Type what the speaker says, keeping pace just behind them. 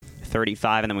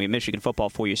35. And then we have Michigan football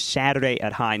for you Saturday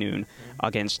at high noon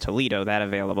against Toledo. That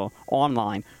available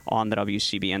online on the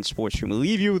WCBN Sports Room. We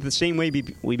leave you the same way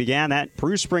we began that.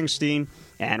 Bruce Springsteen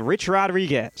and Rich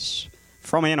Rodriguez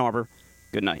from Ann Arbor.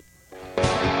 Good night.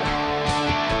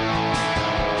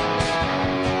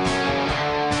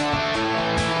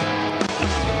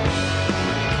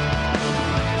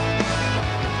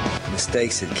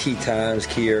 Mistakes at key times,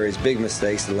 key areas, big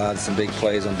mistakes that allowed some big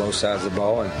plays on both sides of the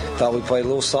ball, and thought we played a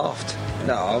little soft.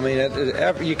 No, I mean,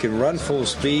 you can run full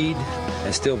speed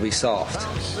and still be soft.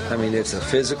 I mean, it's a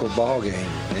physical ball game,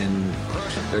 and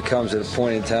there comes at a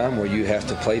point in time where you have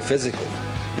to play physically.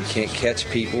 You can't catch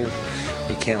people.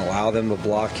 You can't allow them to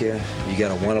block you. You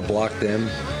got to want to block them,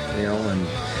 and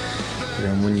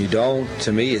when you don't,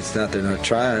 to me, it's not they're not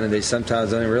trying, and they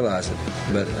sometimes don't even realize it.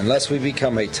 But unless we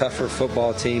become a tougher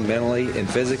football team mentally and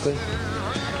physically,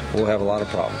 we'll have a lot of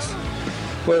problems.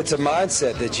 Well, it's a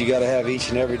mindset that you got to have each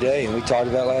and every day, and we talked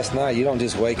about last night. You don't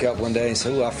just wake up one day and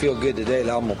say, "Oh, I feel good today,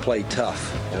 that I'm gonna play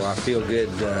tough," or "I feel good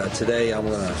today, I'm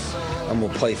gonna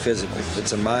play physical."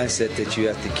 It's a mindset that you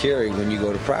have to carry when you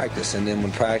go to practice, and then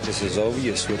when practice is over,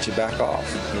 you switch it back off.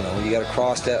 You got to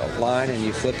cross that line and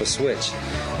you flip a switch,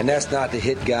 and that's not to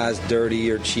hit guys dirty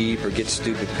or cheap or get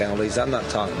stupid penalties. I'm not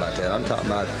talking about that. I'm talking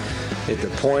about at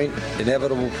the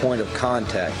inevitable point of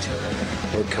contact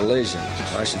or collision.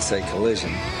 I should say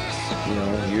collision.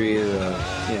 You're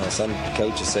either, some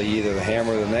coaches say you're either the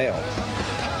hammer or the nail.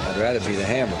 I'd rather be the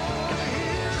hammer.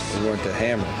 We weren't the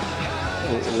hammer.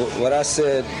 What I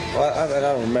said, I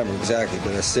don't remember exactly,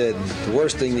 but I said the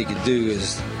worst thing you could do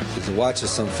is to watch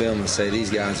us on film and say these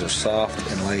guys are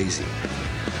soft and lazy.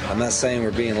 I'm not saying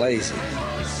we're being lazy,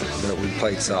 but we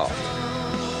played soft.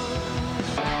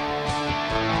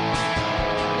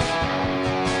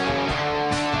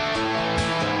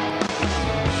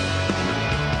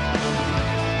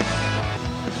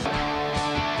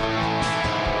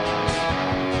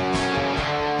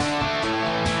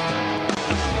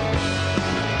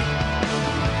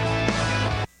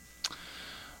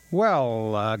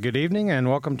 Well, good evening and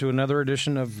welcome to another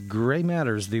edition of Gray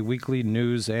Matters, the weekly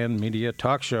news and media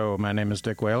talk show. My name is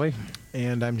Dick Whaley.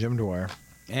 And I'm Jim Dwyer.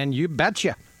 And you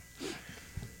betcha.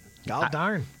 God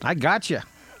darn. I got you.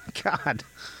 God.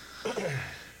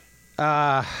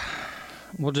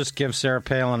 We'll just give Sarah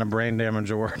Palin a brain damage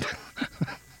award.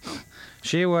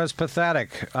 She was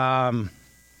pathetic. I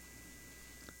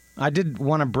did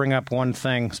want to bring up one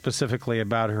thing specifically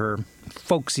about her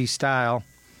folksy style.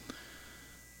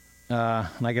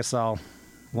 And I guess I'll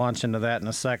launch into that in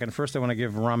a second. First, I want to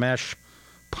give Ramesh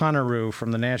Ponnuru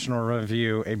from the National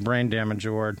Review a brain damage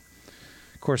award.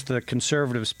 Of course, the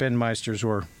conservative spinmeisters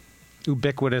were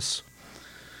ubiquitous,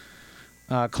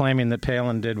 claiming that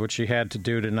Palin did what she had to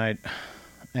do tonight.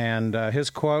 And his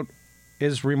quote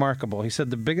is remarkable. He said,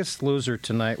 "The biggest loser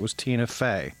tonight was Tina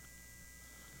Fey."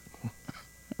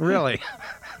 Really?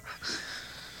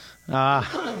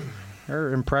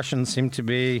 Her impressions seem to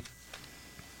be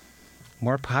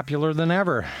more popular than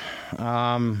ever.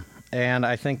 And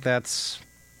I think that's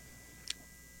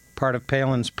part of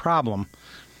Palin's problem.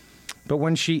 But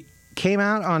when she came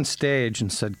out on stage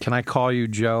and said, "Can I call you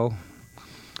Joe?"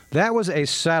 that was a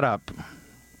setup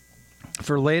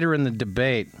for later in the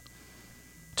debate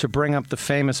to bring up the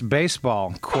famous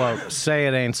baseball quote, "Say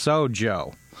it ain't so,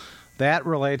 Joe." That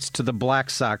relates to the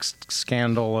Black Sox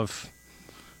scandal of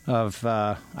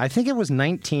I think it was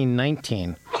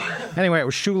 1919. Anyway, it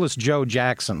was Shoeless Joe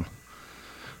Jackson,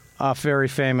 a very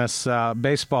famous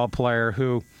baseball player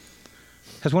who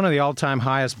has one of the all-time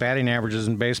highest batting averages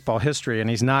in baseball history, and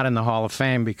he's not in the Hall of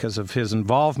Fame because of his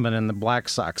involvement in the Black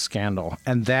Sox scandal.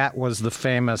 And that was the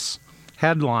famous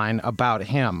headline about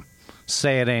him.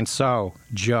 "Say it ain't so,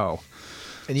 Joe."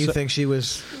 And you think she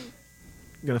was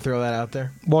going to throw that out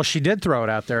there? Well, she did throw it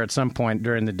out there at some point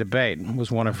during the debate. It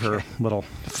was one of her little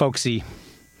folksy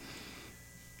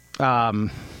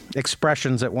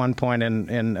expressions at one point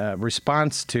in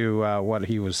response to what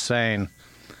he was saying.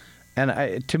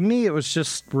 And to me, it was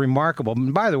just remarkable.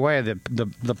 And by the way,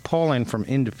 the polling from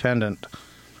independent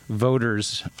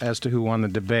voters as to who won the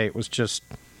debate was just...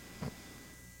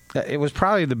 It was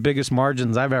probably the biggest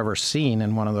margins I've ever seen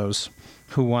in one of those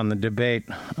who won the debate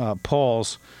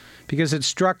polls, because it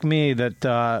struck me that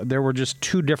there were just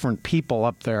two different people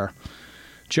up there.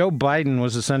 Joe Biden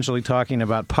was essentially talking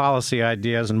about policy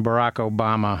ideas, and Barack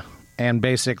Obama, and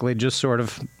basically just sort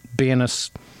of being a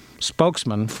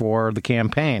spokesman for the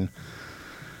campaign,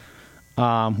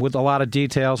 with a lot of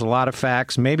details, a lot of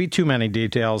facts, maybe too many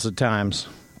details at times.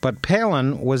 But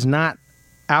Palin was not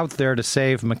out there to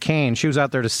save McCain. She was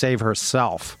out there to save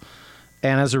herself.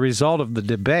 And as a result of the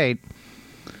debate,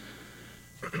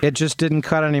 it just didn't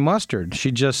cut any mustard.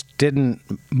 She just didn't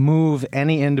move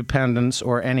any independents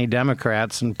or any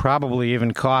Democrats, and probably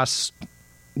even costs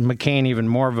McCain even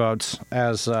more votes,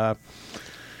 as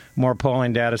more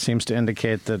polling data seems to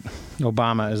indicate that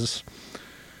Obama is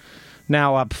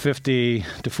now up 50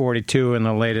 to 42 in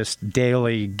the latest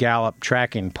daily Gallup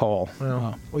tracking poll.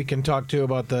 Well, we can talk, too,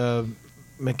 about the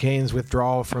McCain's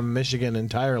withdrawal from Michigan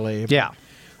entirely. Yeah.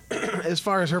 As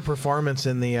far as her performance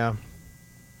in the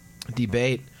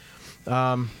debate,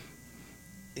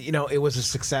 it was a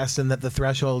success in that the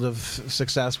threshold of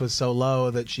success was so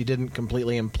low that she didn't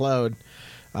completely implode.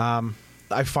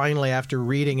 I finally, after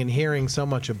reading and hearing so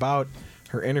much about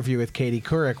her interview with Katie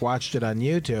Couric, watched it on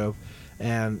YouTube,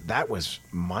 and that was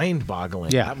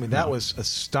mind-boggling. Yeah. I mean, that was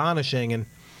astonishing, and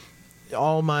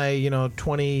all my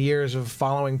 20 years of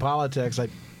following politics,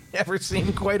 I've never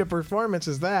seen quite a performance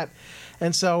as that.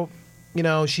 And so,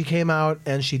 she came out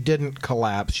and she didn't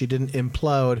collapse, she didn't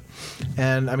implode,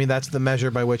 and I mean that's the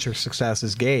measure by which her success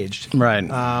is gauged. Right.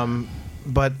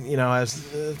 But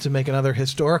as to make another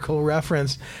historical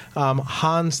reference,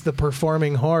 Hans the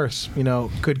performing horse,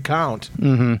 could count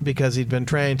because he'd been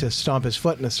trained to stomp his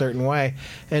foot in a certain way.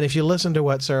 And if you listen to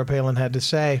what Sarah Palin had to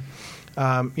say,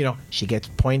 she gets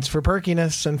points for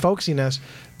perkiness and folksiness,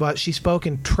 but she spoke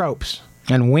in tropes.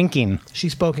 And winking. She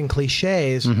spoke in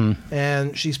cliches,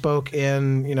 and she spoke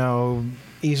in,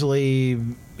 easily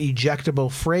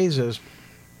ejectable phrases.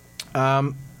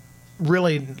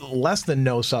 Really less than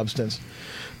no substance.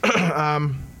 Yeah,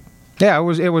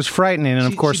 it was frightening, and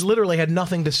of course, she literally had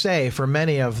nothing to say for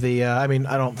many of the. I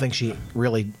don't think she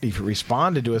really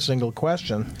responded to a single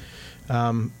question.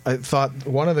 I thought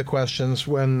one of the questions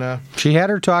when she had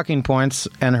her talking points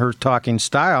and her talking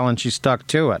style, and she stuck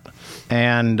to it.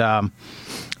 And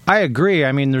I agree.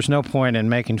 I mean, there's no point in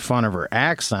making fun of her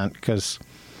accent because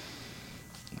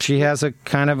she has a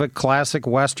kind of a classic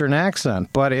Western accent,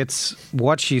 but it's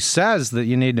what she says that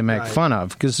you need to make fun of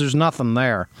because there's nothing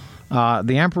there.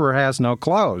 The emperor has no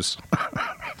clothes.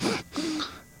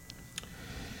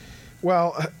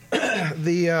 Well,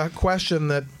 the question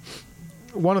that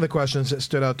one of the questions that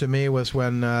stood out to me was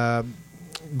when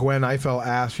Gwen Ifill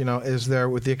asked, is there,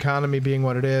 with the economy being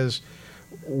what it is,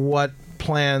 what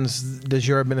plans does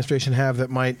your administration have that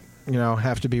might,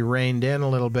 have to be reined in a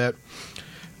little bit?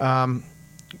 Kind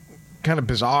of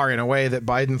bizarre in a way that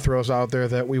Biden throws out there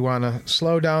that we want to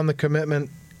slow down the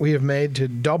commitment we have made to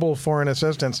double foreign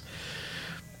assistance.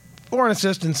 Foreign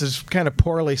assistance is kind of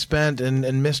poorly spent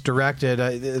and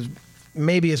misdirected.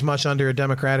 Maybe as much under a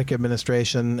Democratic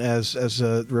administration as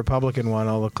a Republican one,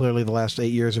 although clearly the last 8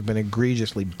 years have been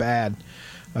egregiously bad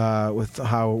with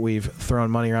how we've thrown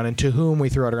money around and to whom we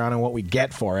throw it around and what we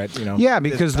get for it. Yeah,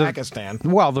 because Pakistan.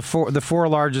 The four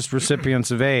largest recipients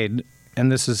of aid, and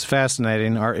this is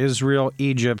fascinating, are Israel,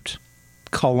 Egypt,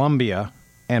 Colombia,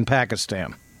 and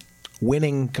Pakistan.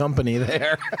 Winning company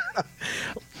there.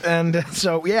 And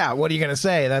so, yeah, what are you going to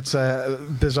say? That's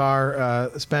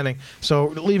bizarre spending. So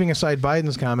leaving aside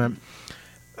Biden's comment,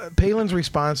 Palin's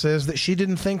response is that she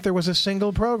didn't think there was a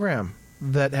single program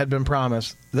that had been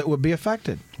promised that would be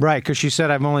affected. Right, because she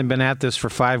said, I've only been at this for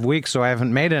 5 weeks, so I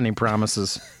haven't made any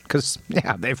promises. Because,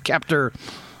 they've kept her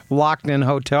locked in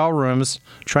hotel rooms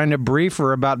trying to brief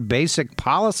her about basic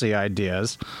policy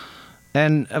ideas.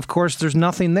 And, of course, there's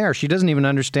nothing there. She doesn't even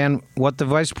understand what the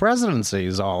vice presidency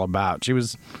is all about. She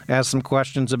was asked some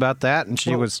questions about that, and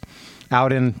she was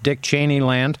out in Dick Cheney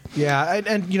land. Yeah,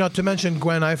 and to mention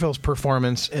Gwen Ifill's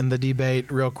performance in the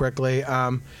debate real quickly,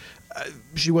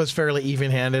 she was fairly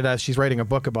even-handed. She's writing a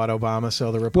book about Obama,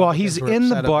 so the Republicans Well, he's were in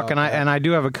the upset book, about and I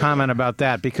do have a comment about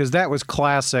that, because that was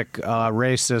classic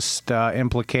racist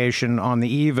implication on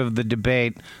the eve of the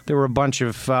debate. There were a bunch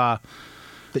of...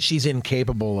 that she's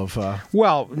incapable of...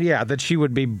 that she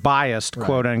would be biased, right.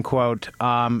 quote unquote.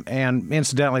 And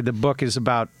incidentally, the book is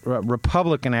about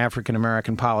Republican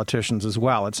African-American politicians as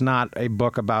well. It's not a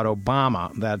book about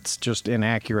Obama. That's just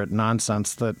inaccurate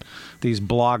nonsense that these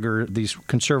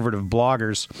conservative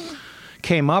bloggers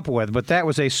came up with. But that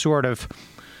was a sort of...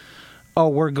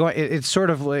 it's sort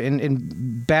of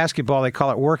in basketball they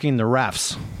call it working the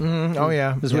refs. Mm-hmm. Oh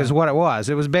yeah, is what it was.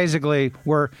 It was basically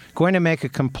we're going to make a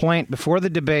complaint before the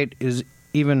debate is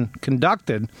even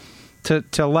conducted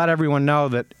to let everyone know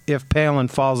that if Palin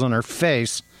falls on her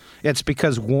face, it's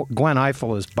because Gwen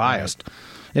Ifill is biased. Right.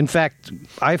 In fact,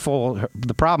 Ifill,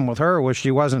 the problem with her was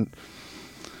she wasn't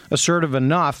assertive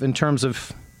enough in terms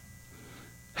of,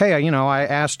 hey, I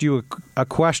asked you a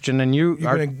question, and you're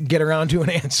going to get around to an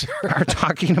answer. Are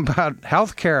talking about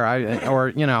health care,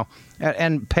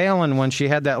 and Palin, when she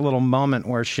had that little moment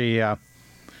where she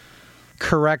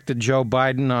corrected Joe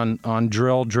Biden on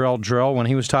drill when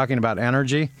he was talking about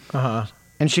energy.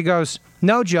 And she goes,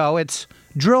 "No, Joe, it's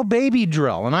drill, baby,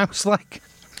 drill." And I was like,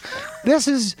 this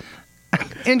is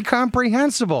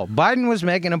incomprehensible. Biden was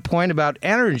making a point about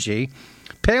energy.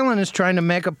 Palin is trying to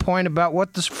make a point about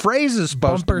what this phrase is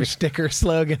supposed to be. Bumper sticker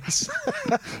slogans.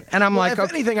 And I'm like,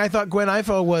 if anything, I thought Gwen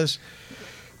Ifoe was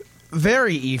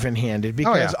very even-handed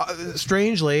because,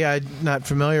 strangely, I'm not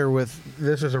familiar with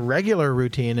this as a regular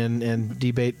routine in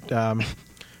debate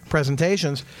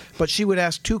presentations, but she would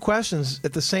ask two questions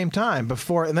at the same time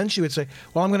before, and then she would say,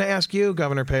 "Well, I'm going to ask you,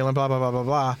 Governor Palin, blah, blah, blah, blah,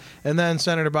 blah, and then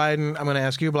Senator Biden, I'm going to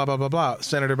ask you, blah, blah, blah, blah,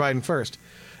 Senator Biden first,"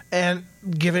 and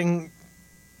giving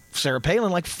Sarah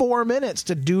Palin like 4 minutes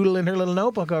to doodle in her little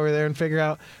notebook over there and figure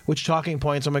out which talking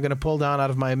points am I going to pull down out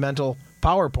of my mental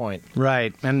PowerPoint.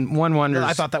 Right, and one wonders...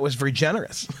 I thought that was very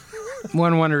generous.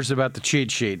 One wonders about the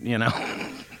cheat sheet,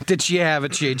 Did she have a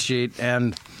cheat sheet?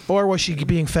 Or was she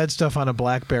being fed stuff on a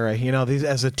BlackBerry?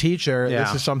 As a teacher,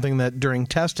 this is something that during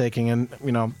test taking, and,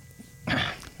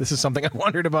 this is something I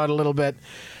wondered about a little bit.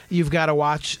 You've got to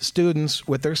watch students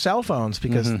with their cell phones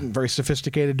because very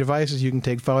sophisticated devices. You can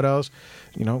take photos,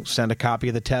 send a copy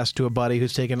of the test to a buddy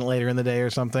who's taking it later in the day or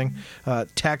something.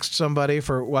 Text somebody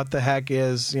for what the heck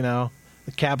is,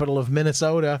 the capital of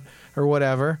Minnesota or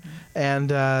whatever.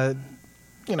 And,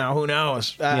 who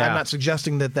knows? I'm not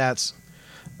suggesting that that's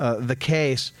the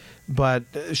case, but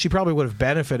she probably would have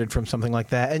benefited from something like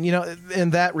that. And,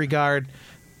 in that regard,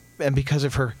 and because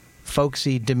of her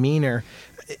folksy demeanor,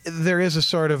 there is a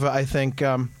sort of, I think,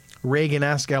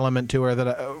 Reagan-esque element to her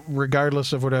that,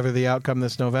 regardless of whatever the outcome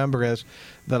this November is,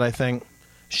 that I think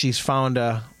she's found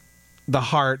the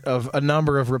heart of a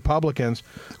number of Republicans,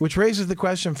 which raises the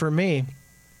question for me,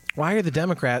 why are the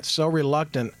Democrats so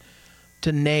reluctant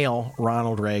to nail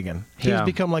Ronald Reagan? He's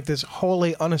become like this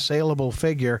wholly unassailable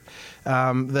figure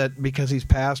that because he's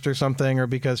passed or something, or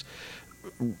because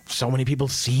so many people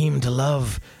seem to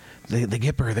love the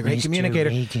Gipper, the great Mr. communicator.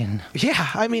 Reagan. Yeah,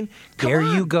 I mean, there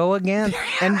you go again.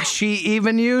 And she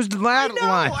even used that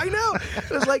line. I know. It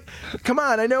was like, come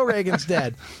on, I know Reagan's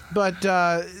dead. But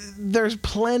there's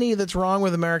plenty that's wrong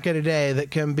with America today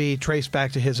that can be traced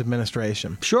back to his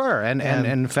administration. Sure, and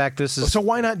in fact, this is... So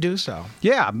why not do so?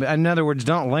 Yeah, in other words,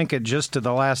 don't link it just to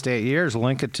the last 8 years.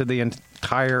 Link it to the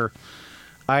entire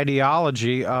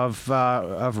ideology of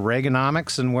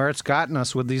Reaganomics and where it's gotten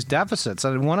us with these deficits.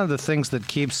 And one of the things that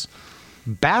keeps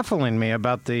baffling me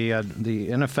about the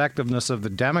ineffectiveness of the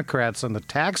Democrats on the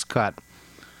tax cut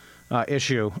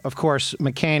issue, of course,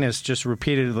 McCain has just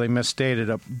repeatedly misstated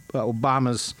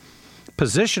Obama's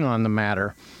position on the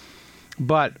matter,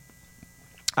 but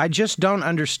I just don't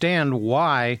understand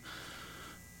why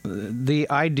the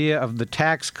idea of the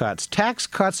tax cuts. Tax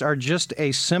cuts are just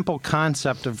a simple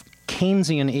concept of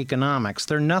Keynesian economics.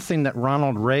 They're nothing that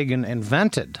Ronald Reagan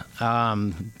invented.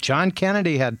 John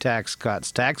Kennedy had tax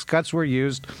cuts. Tax cuts were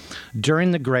used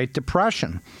during the Great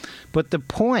Depression. But the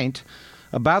point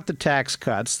about the tax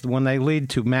cuts, when they lead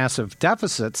to massive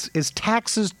deficits, is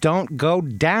taxes don't go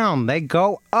down. They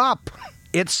go up.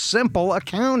 It's simple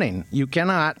accounting. You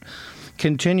cannot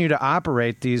continue to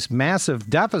operate these massive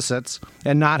deficits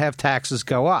and not have taxes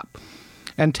go up.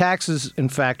 And taxes, in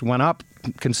fact, went up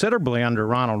considerably under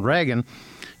Ronald Reagan.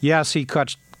 Yes, he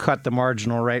cut the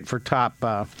marginal rate for top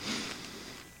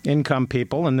income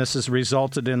people, and this has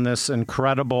resulted in this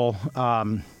incredible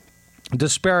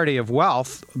disparity of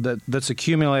wealth that's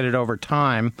accumulated over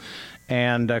time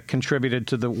and contributed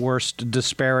to the worst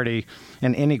disparity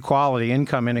and inequality,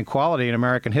 income inequality in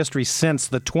American history since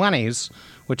the 1920s,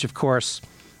 which, of course,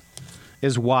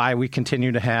 is why we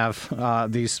continue to have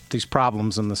these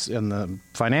problems in the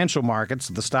financial markets,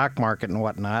 the stock market and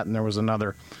whatnot. And there was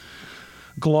another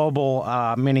global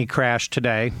mini crash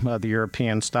today. The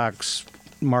European stocks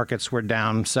markets were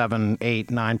down 7%, 8%,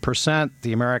 9%.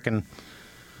 The American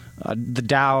the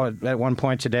Dow at one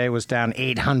point today was down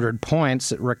 800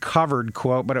 points. It recovered,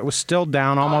 quote, but it was still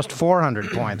down almost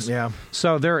 400 points. Yeah.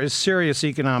 So there is serious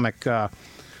economic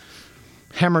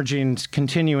hemorrhaging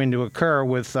continuing to occur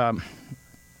with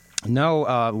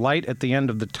no light at the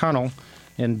end of the tunnel.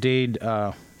 Indeed,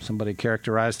 somebody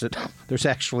characterized it. There's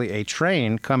actually a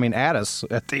train coming at us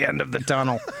at the end of the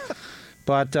tunnel.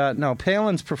 But no,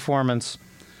 Palin's performance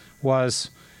was,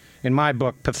 in my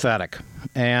book, pathetic.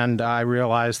 And I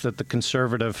realized that the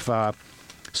conservative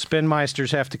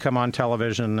spinmeisters have to come on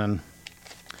television. And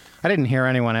I didn't hear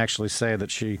anyone actually say that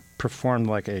she performed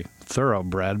like a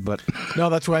thoroughbred, but... No,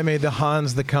 that's why I made the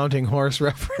Hans the Counting Horse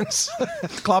reference.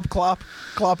 Clop, clop,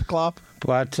 clop, clop.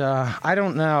 But I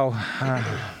don't know.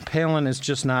 Palin is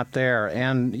just not there.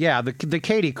 And, yeah, the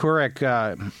Katie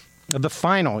Couric the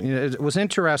final. It was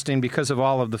interesting because of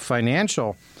all of the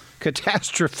financial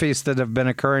catastrophes that have been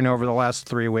occurring over the last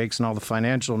 3 weeks and all the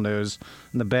financial news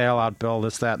and the bailout bill,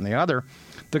 this, that, and the other.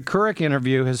 The Couric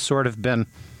interview has sort of been,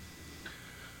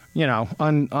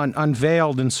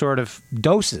 unveiled in sort of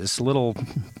doses, little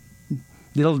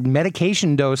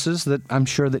medication doses that I'm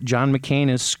sure that John McCain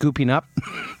is scooping up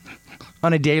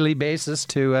on a daily basis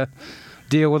to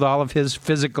deal with all of his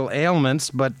physical ailments.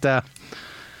 But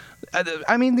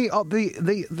I mean,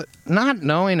 the not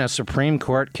knowing a Supreme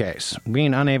Court case,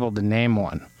 being unable to name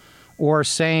one, or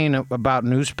saying about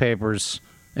newspapers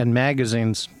and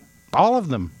magazines, all of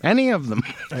them, any of them,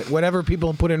 whatever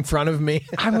people put in front of me.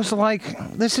 I was like,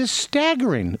 this is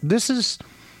staggering.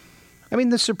 I mean,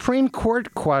 the Supreme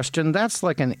Court question, that's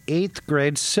like an 8th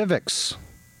grade civics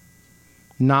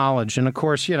knowledge. And, of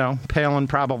course, Palin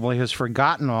probably has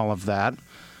forgotten all of that.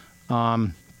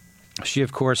 She,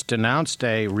 of course, denounced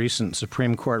a recent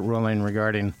Supreme Court ruling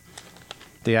regarding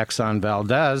the Exxon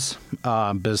Valdez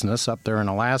business up there in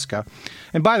Alaska.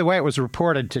 And, by the way, it was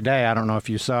reported today, I don't know if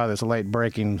you saw this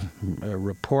late-breaking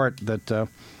report, that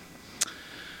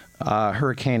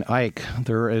Hurricane Ike,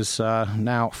 there is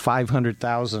now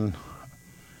 500,000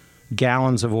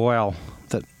 gallons of oil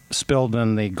that spilled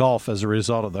in the Gulf as a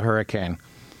result of the hurricane.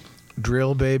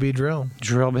 Drill, baby, drill.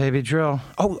 Drill, baby, drill.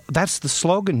 Oh, that's the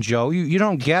slogan, Joe. You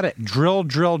don't get it. Drill,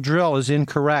 drill, drill is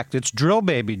incorrect. It's drill,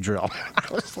 baby, drill.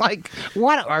 I was like,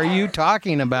 what are you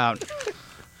talking about?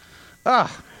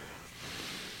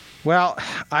 Well,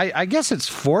 I guess it's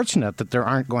fortunate that there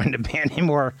aren't going to be any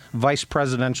more vice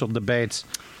presidential debates.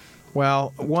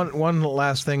 Well, one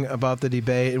last thing about the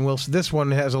debate, and this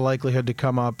one has a likelihood to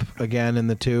come up again in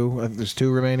the two. There's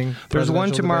two remaining. There's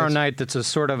one tomorrow debates. night that's a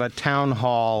sort of a town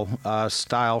hall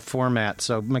style format,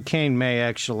 so McCain may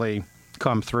actually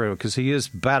come through because he is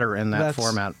better in that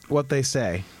format. What they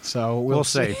say. So we'll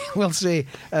see. We'll see.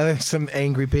 There's some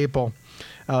angry people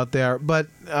out there, but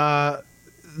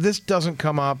this doesn't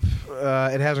come up.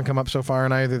 It hasn't come up so far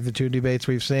in either of the two debates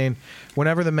we've seen.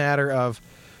 Whenever the matter of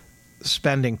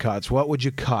spending cuts, what would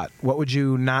you cut? What would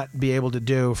you not be able to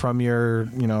do from your,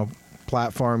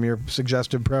 platform, your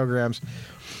suggested programs?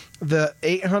 The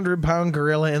 800-pound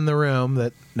gorilla in the room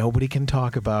that nobody can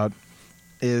talk about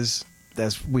is,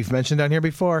 as we've mentioned on here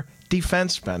before,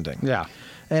 defense spending. Yeah.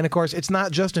 And, of course, it's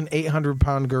not just an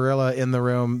 800-pound gorilla in the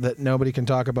room that nobody can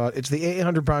talk about. It's the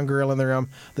 800-pound gorilla in the room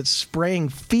that's spraying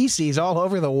feces all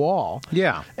over the wall.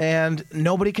 Yeah. And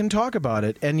nobody can talk about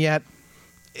it. And yet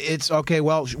it's, okay,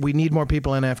 well, we need more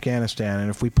people in Afghanistan. And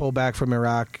if we pull back from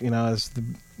Iraq, as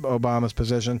Obama's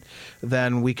position,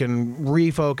 then we can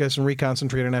refocus and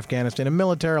reconcentrate on Afghanistan. And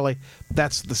militarily,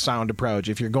 that's the sound approach.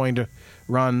 If you're going to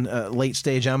run a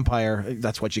late-stage empire,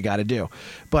 that's what you got to do.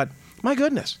 But, my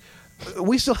goodness,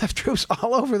 we still have troops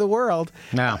all over the world.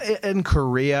 Now, in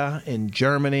Korea, in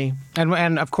Germany.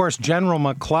 And of course, General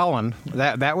McClellan,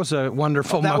 that was a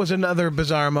wonderful That was another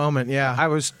bizarre moment, yeah. I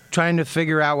was trying to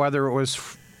figure out whether it was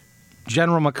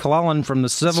General McClellan from the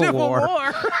Civil War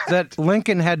that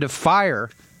Lincoln had to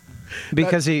fire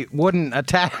because he wouldn't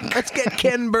attack. Let's get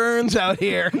Ken Burns out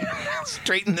here.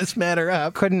 Straighten this matter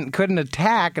up. Couldn't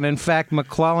attack, and in fact,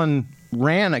 McClellan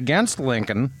ran against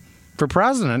Lincoln for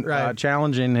president, right.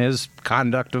 Challenging his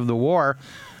conduct of the war.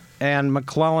 And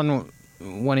McClellan,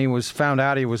 when he was found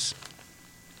out he was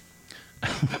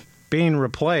being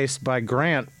replaced by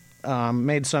Grant,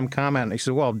 made some comment. He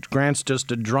said, well, Grant's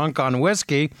just a drunk on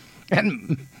whiskey.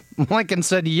 And Lincoln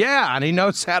said, yeah, and he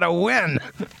knows how to win.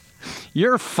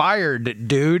 You're fired,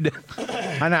 dude.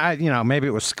 And maybe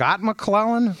it was Scott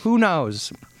McClellan. Who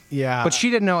knows? Yeah. But she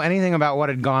didn't know anything about what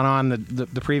had gone on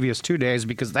the previous 2 days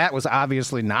because that was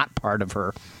obviously not part of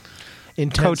her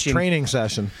intense coaching training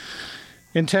session.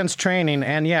 Intense training,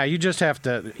 and yeah, you have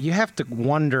to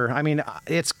wonder. I mean,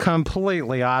 it's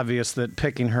completely obvious that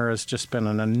picking her has just been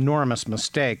an enormous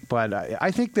mistake. But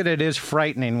I think that it is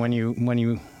frightening when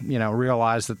you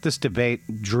realize that this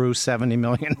debate drew 70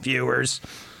 million viewers,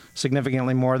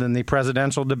 significantly more than the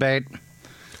presidential debate.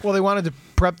 Well, they wanted to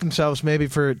prep themselves maybe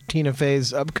for Tina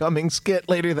Fey's upcoming skit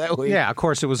later that week. Yeah, of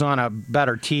course, it was on a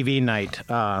better TV night.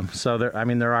 So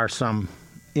there are some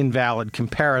invalid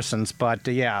comparisons, but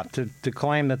to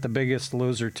claim that the biggest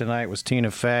loser tonight was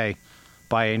Tina Fey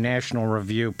by a National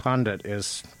Review pundit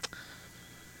is,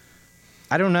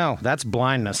 I don't know, that's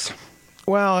blindness.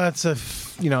 Well, that's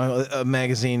a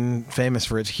magazine famous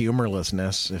for its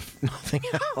humorlessness, if nothing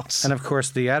else. And of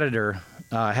course, the editor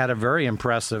had a very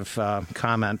impressive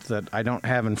comment that I don't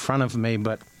have in front of me,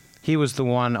 but he was the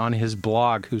one on his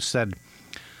blog who said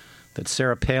that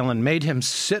Sarah Palin made him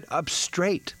sit up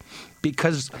straight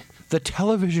because the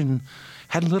television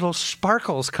had little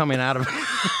sparkles coming out of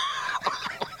it.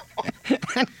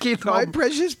 Keith My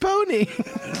precious pony.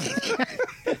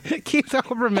 Keith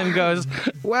Olbermann goes,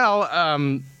 well,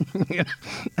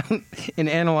 in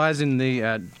analyzing the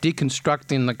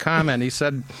deconstructing the comment, he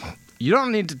said, you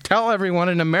don't need to tell everyone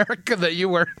in America that you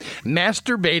were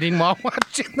masturbating while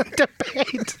watching the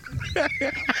debate.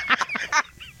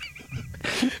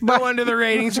 No wonder the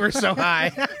ratings were so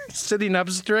high. Sitting up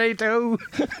straight. Oh,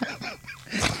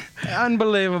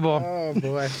 unbelievable. Oh,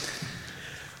 boy.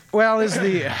 Well, is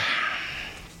the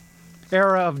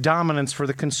era of dominance for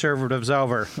the conservatives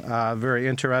over? Very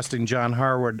interesting John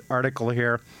Harwood article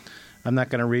here. I'm not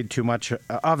going to read too much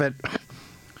of it.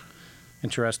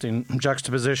 Interesting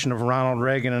juxtaposition of Ronald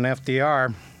Reagan and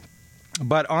FDR.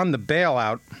 But on the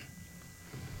bailout,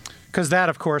 because that,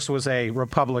 of course, was a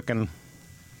Republican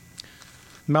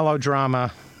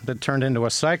melodrama that turned into a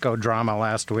psychodrama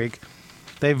last week.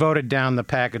 They voted down the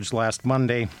package last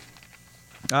Monday.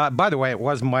 By the way, it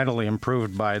was mightily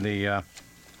improved by the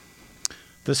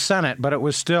Senate, but it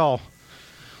was still...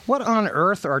 What on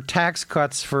earth are tax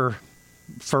cuts for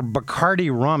Bacardi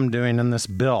rum doing in this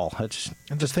bill?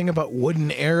 And this thing about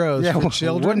wooden arrows for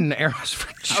children. Wooden arrows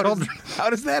for children. How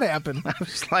does that happen? I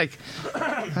was like,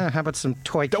 how about some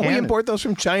toy Don't cannons? we import those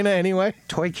from China anyway?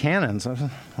 Toy cannons. I was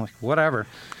like, whatever.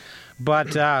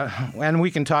 But, and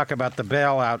we can talk about the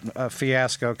bailout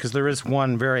fiasco, because there is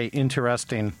one very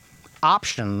interesting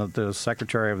option that the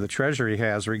Secretary of the Treasury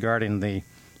has regarding the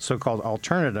so-called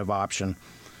alternative option.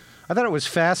 I thought it was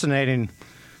fascinating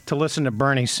to listen to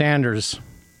Bernie Sanders'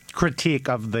 critique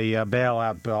of the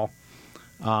bailout bill.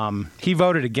 He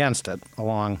voted against it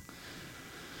along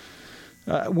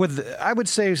with, I would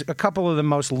say, a couple of the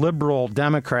most liberal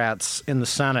Democrats in the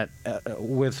Senate,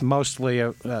 with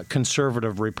mostly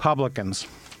conservative Republicans.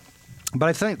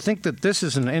 But I think that this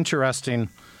is an interesting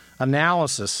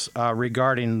analysis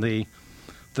regarding the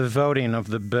voting of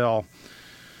the bill.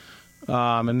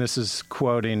 And this is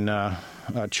quoting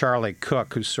Charlie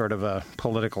Cook, who's sort of a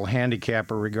political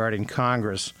handicapper regarding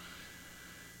Congress.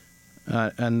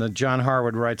 And the John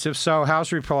Harwood writes, if so,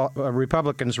 House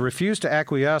Republicans refused to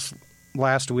acquiesce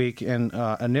last week in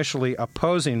initially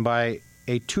opposing by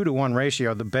a 2-to-1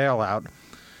 ratio the bailout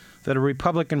that a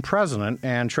Republican president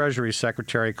and Treasury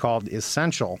Secretary called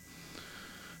essential.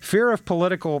 Fear of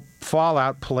political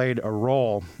fallout played a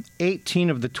role. 18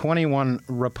 of the 21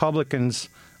 Republicans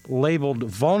labeled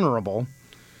vulnerable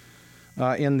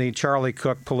in the Charlie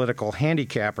Cook political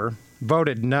handicapper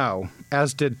voted no,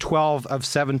 as did 12 of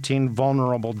 17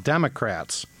 vulnerable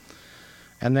Democrats.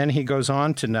 And then he goes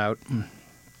on to note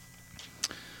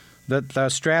that the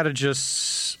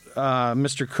strategist,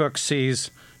 Mr. Cook, sees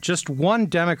just one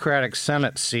Democratic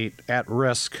Senate seat at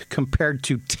risk compared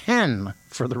to 10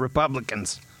 for the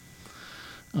Republicans.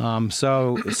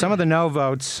 So some of the no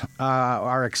votes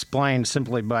are explained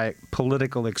simply by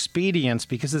political expedience,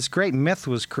 because this great myth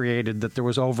was created that there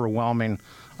was overwhelming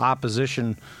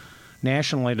opposition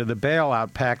nationally to the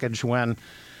bailout package when,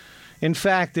 in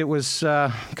fact, it was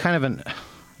kind of an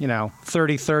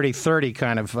 30-30-30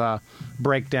 kind of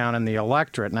breakdown in the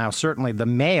electorate. Now, certainly the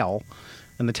mail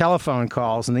and the telephone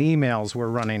calls and the emails were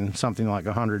running something like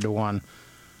 100-to-1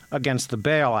 against the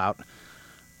bailout.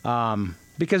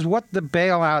 Because what the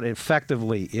bailout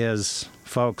effectively is,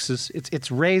 folks, is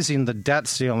it's raising the debt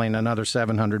ceiling another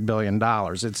 $700 billion.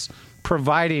 It's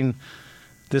providing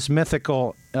this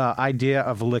mythical idea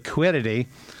of liquidity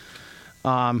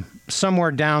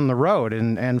somewhere down the road.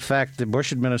 And in fact, the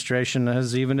Bush administration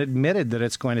has even admitted that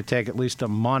it's going to take at least a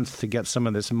month to get some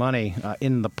of this money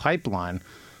in the pipeline.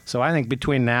 So I think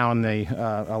between now and the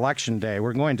election day,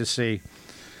 we're going to see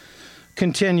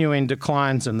continuing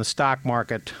declines in the stock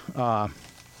market,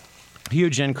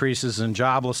 huge increases in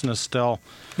joblessness still.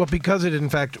 But because it, in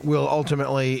fact, will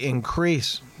ultimately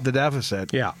increase the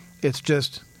deficit, it's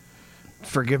just,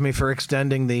 forgive me for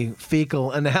extending the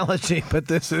fecal analogy, but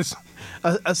this is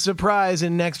a surprise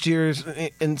in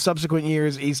in subsequent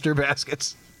years' Easter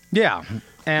baskets. Yeah,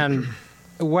 and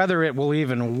whether it will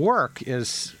even work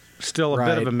is still a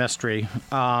bit of a mystery.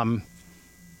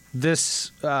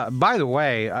 This, by the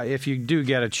way, if you do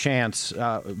get a chance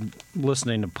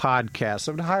listening to podcasts,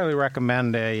 I would highly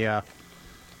recommend a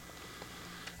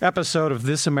episode of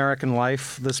This American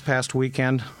Life this past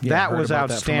weekend. That was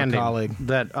outstanding.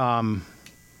 That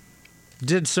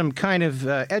did some kind of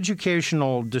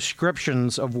educational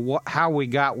descriptions of how we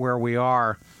got where we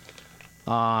are.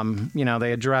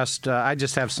 They addressed. I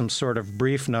just have some sort of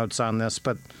brief notes on this,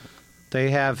 but they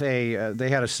had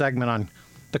a segment on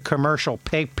the commercial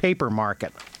paper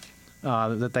market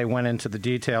that they went into the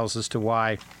details as to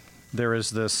why there is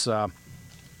this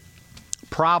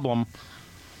problem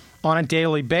on a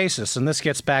daily basis. And this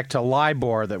gets back to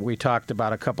LIBOR that we talked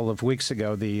about a couple of weeks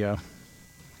ago, the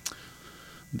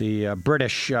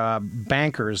British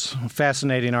bankers.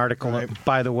 Fascinating article, right,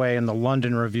 by the way, in the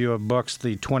London Review of Books,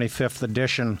 the 25th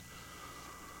edition,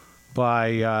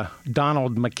 by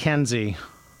Donald Mackenzie,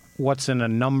 What's in a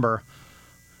Number?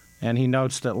 And he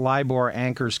notes that LIBOR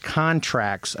anchors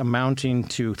contracts amounting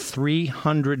to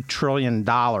 $300 trillion,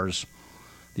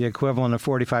 the equivalent of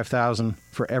 45,000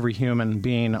 for every human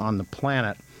being on the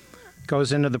planet.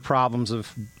 Goes into the problems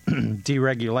of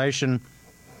deregulation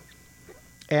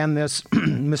and this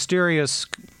mysterious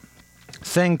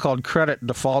thing called credit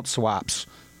default swaps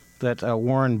that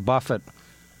Warren Buffett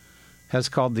has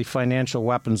called the financial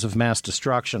weapons of mass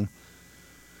destruction.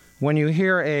 When you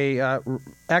hear a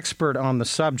expert on the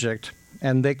subject,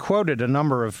 and they quoted a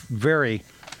number of very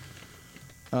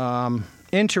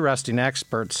interesting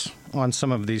experts on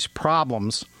some of these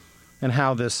problems and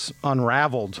how this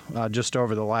unraveled just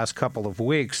over the last couple of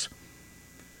weeks.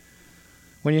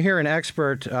 When you hear an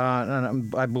expert,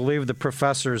 and I believe the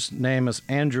professor's name is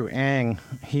Andrew Ng,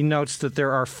 he notes that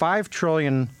there are $5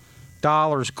 trillion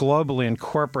globally in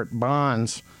corporate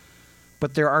bonds,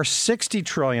 but there are $60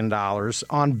 trillion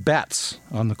on bets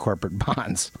on the corporate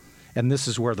bonds. And this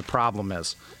is where the problem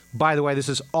is. By the way, this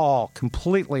is all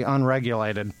completely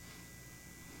unregulated.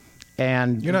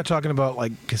 And you're not talking about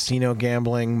like casino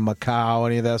gambling, Macau,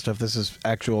 any of that stuff. This is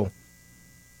actual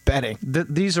betting.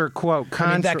 These are, quote,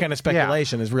 that kind of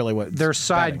speculation is really what they're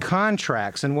side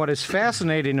contracts. And what is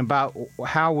fascinating about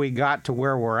how we got to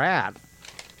where we're at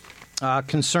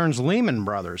concerns Lehman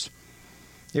Brothers.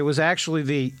 It was actually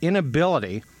the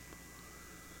inability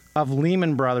of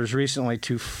Lehman Brothers recently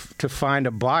to find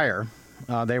a buyer.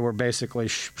 They were basically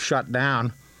shut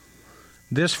down.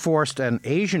 This forced an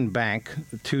Asian bank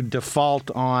to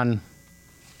default on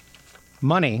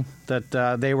money that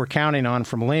they were counting on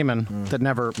from Lehman that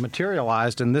never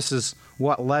materialized, and this is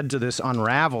what led to this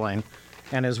unraveling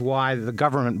and is why the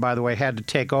government, by the way, had to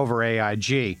take over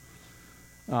AIG,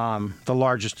 the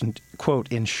largest, quote,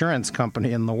 insurance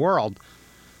company in the world.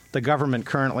 The government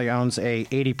currently owns a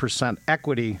 80%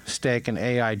 equity stake in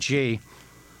AIG,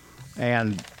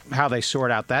 and how they sort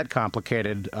out that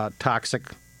complicated toxic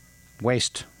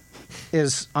waste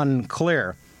is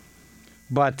unclear.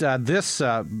 But this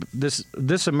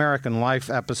American Life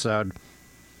episode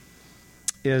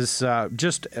is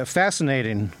just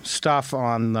fascinating stuff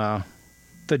on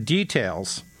the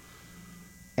details.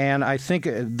 And I think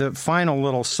the final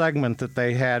little segment that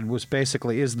they had was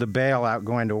basically, is the bailout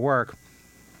going to work?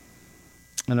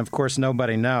 And, of course,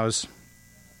 nobody knows.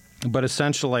 But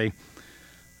essentially,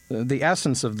 the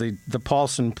essence of the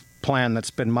Paulson plan that's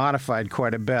been modified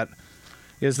quite a bit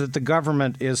is that the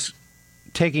government is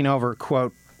taking over,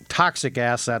 quote, toxic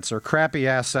assets or crappy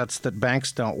assets that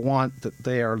banks don't want, that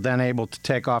they are then able to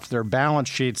take off their balance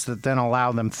sheets that then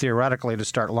allow them theoretically to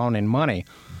start loaning money.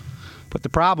 But the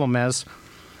problem is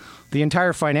the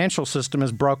entire financial system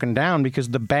is broken down because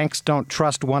the banks don't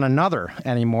trust one another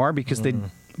anymore because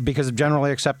of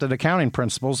generally accepted accounting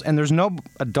principles, and there's no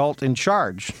adult in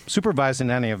charge supervising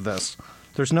any of this.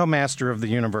 There's no master of the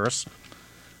universe.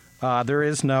 There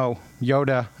is no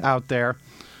Yoda out there,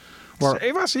 or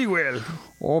save us, he will,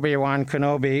 Obi-Wan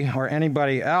Kenobi, or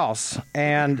anybody else.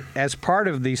 And as part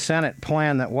of the Senate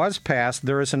plan that was passed,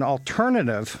 there is an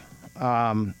alternative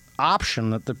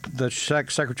option that the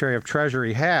Secretary of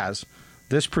Treasury has.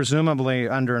 This presumably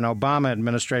under an Obama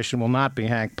administration will not be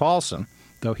Hank Paulson,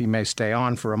 though he may stay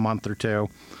on for a month or two,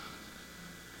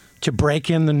 to break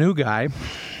in the new guy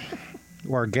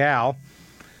or gal.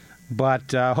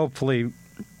 But hopefully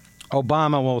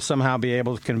Obama will somehow be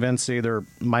able to convince either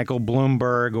Michael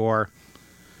Bloomberg or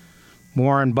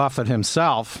Warren Buffett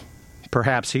himself.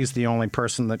 Perhaps he's the only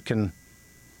person that can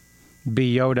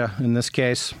be Yoda in this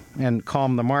case and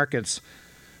calm the markets.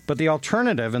 But the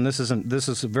alternative, and this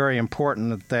is very important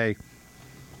that they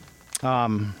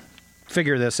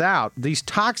figure this out. These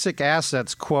toxic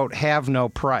assets, quote, have no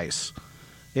price.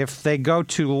 If they go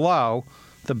too low,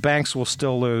 the banks will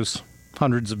still lose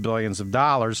hundreds of billions of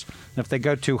dollars. And if they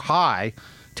go too high,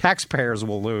 taxpayers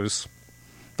will lose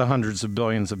the hundreds of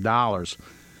billions of dollars.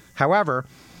 However,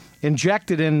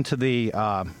 injected into the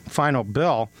final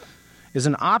bill is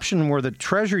an option where the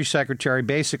Treasury Secretary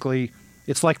basically,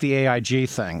 it's like the AIG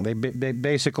thing. They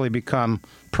basically become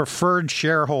preferred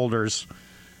shareholders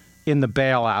in the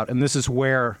bailout, and this is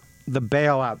where the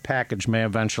bailout package may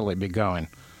eventually be going.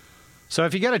 So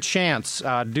if you get a chance,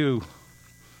 do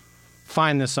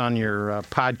find this on your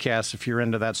podcast if you're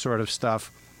into that sort of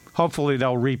stuff. Hopefully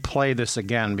they'll replay this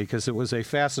again because it was a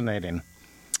fascinating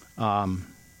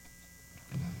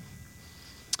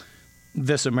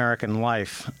This American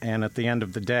Life. And at the end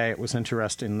of the day, it was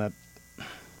interesting that,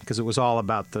 because it was all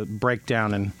about the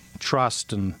breakdown in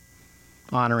trust and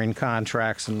honoring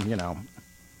contracts and,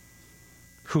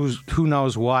 who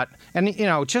knows what. And,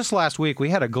 just last week we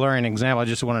had a glaring example. I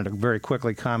just wanted to very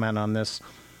quickly comment on this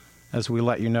as we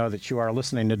let you know that you are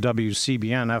listening to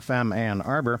WCBN FM Ann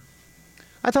Arbor.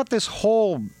 I thought this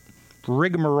whole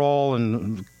rigmarole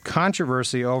and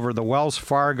controversy over the Wells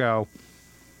Fargo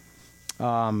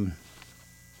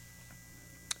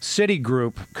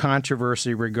Citigroup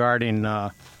controversy regarding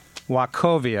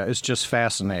Wachovia is just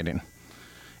fascinating.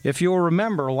 If you'll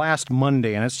remember last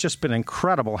Monday, and it's just been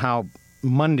incredible how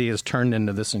Monday has turned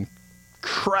into this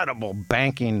incredible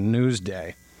banking news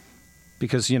day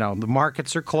because, the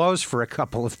markets are closed for a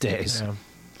couple of days. Yeah.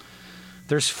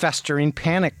 There's festering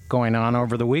panic going on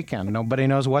over the weekend. Nobody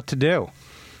knows what to do.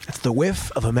 It's the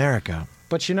whiff of America.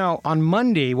 But, on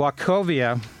Monday,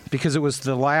 Wachovia, because it was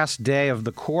the last day of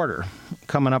the quarter,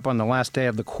 coming up on the last day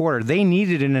of the quarter, they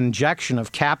needed an injection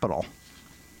of capital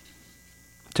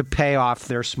to pay off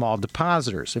their small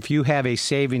depositors. If you have a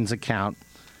savings account,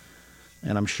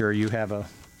 and I'm sure you have a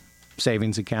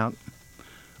savings account,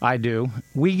 I do,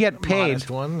 we get paid. Modest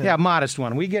one. Yeah, modest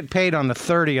one. We get paid on the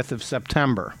 30th of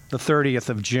September, the 30th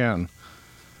of June.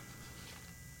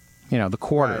 The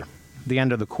quarter, Right. the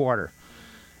end of the quarter.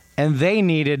 And they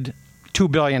needed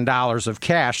 $2 billion of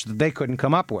cash that they couldn't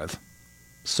come up with.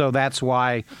 So that's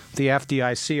why the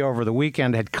FDIC over the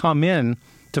weekend had come in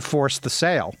to force the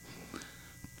sale.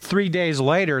 3 days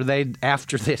later,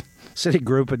 after the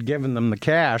Citigroup had given them the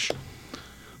cash,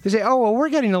 they say, oh, well, we're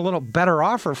getting a little better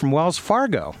offer from Wells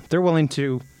Fargo. They're willing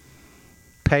to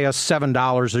pay us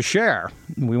 $7 a share.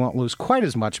 We won't lose quite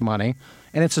as much money.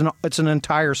 And it's an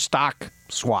entire stock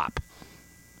swap,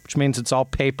 which means it's all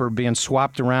paper being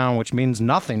swapped around, which means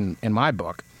nothing in my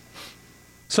book.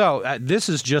 So this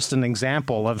is just an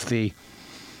example of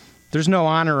there's no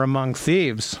honor among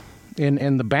thieves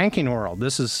in the banking world.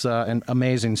 This is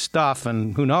amazing stuff,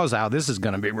 and who knows how this is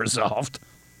going to be resolved.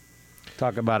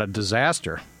 Talk about a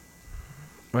disaster.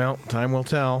 Well, time will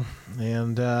tell.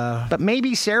 And But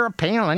maybe Sarah Palin